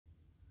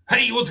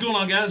Hey, what's going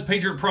on, guys?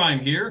 Patriot Prime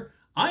here.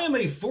 I am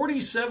a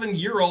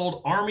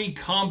 47-year-old Army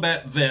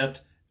combat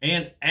vet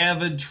and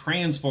avid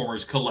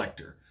Transformers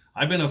collector.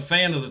 I've been a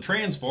fan of the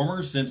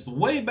Transformers since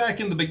way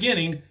back in the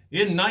beginning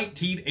in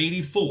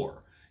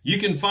 1984. You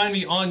can find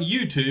me on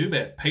YouTube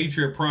at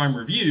Patriot Prime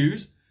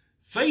Reviews,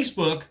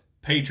 Facebook,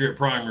 Patriot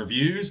Prime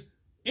Reviews,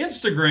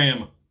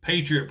 Instagram,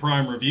 Patriot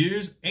Prime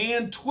Reviews,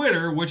 and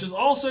Twitter, which is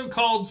also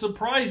called,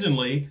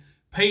 surprisingly,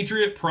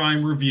 Patriot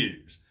Prime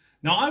Reviews.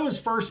 Now, I was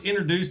first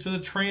introduced to the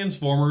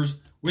Transformers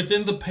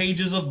within the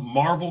pages of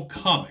Marvel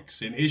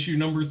Comics in issue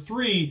number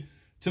 3,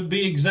 to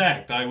be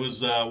exact. I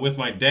was with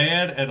my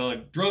dad at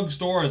a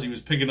drugstore as he was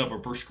picking up a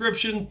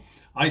prescription.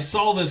 I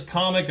saw this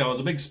comic. I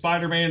was a big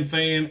Spider-Man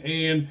fan,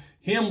 and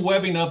him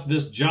webbing up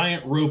this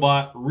giant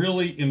robot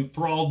really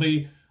enthralled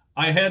me.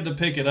 I had to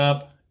pick it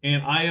up,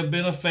 and I have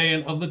been a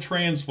fan of the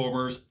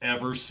Transformers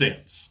ever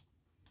since.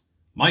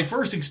 My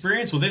first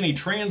experience with any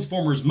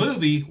Transformers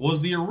movie was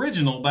the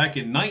original back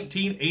in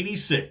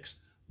 1986,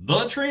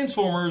 The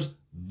Transformers,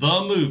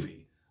 the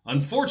movie.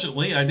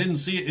 Unfortunately, I didn't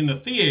see it in the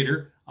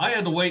theater. I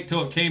had to wait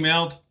till it came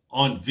out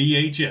on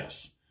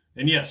VHS.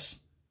 And yes,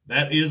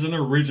 that is an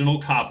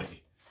original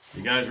copy.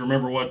 You guys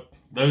remember what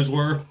those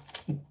were?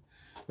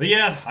 But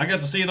yeah, I got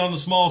to see it on the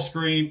small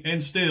screen,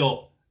 and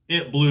still,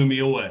 it blew me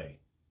away.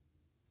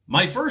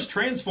 My first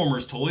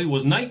Transformers toy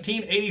was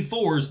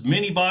 1984's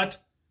Minibot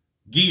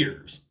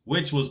Gears,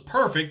 which was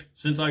perfect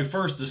since I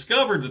first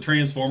discovered the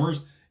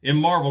Transformers in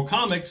Marvel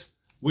Comics,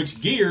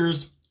 which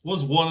Gears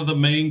was one of the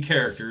main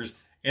characters,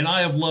 and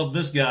I have loved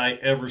this guy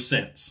ever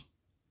since.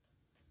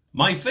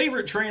 My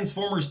favorite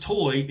Transformers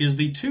toy is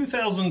the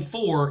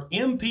 2004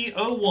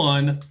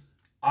 MP01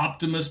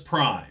 Optimus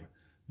Prime.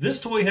 This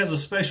toy has a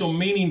special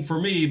meaning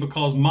for me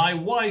because my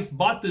wife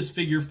bought this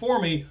figure for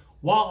me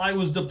while I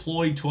was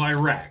deployed to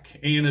Iraq,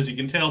 and as you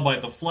can tell by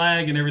the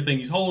flag and everything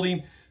he's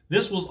holding,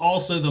 this was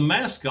also the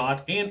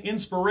mascot and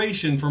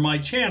inspiration for my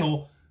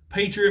channel,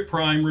 Patriot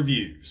Prime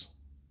Reviews.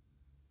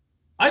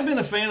 I've been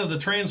a fan of the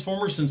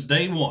Transformers since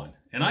day one,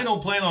 and I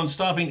don't plan on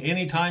stopping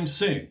anytime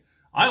soon.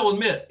 I'll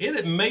admit,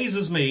 it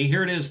amazes me,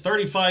 here it is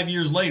 35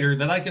 years later,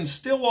 that I can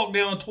still walk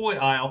down a toy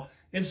aisle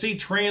and see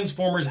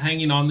Transformers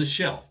hanging on the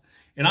shelf.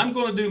 And I'm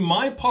going to do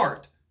my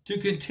part to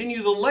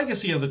continue the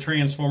legacy of the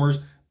Transformers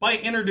by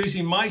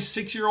introducing my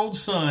 6-year-old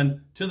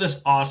son to this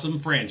awesome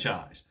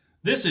franchise.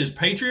 This is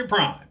Patriot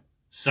Prime,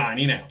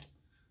 signing out.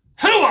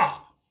 Hooah!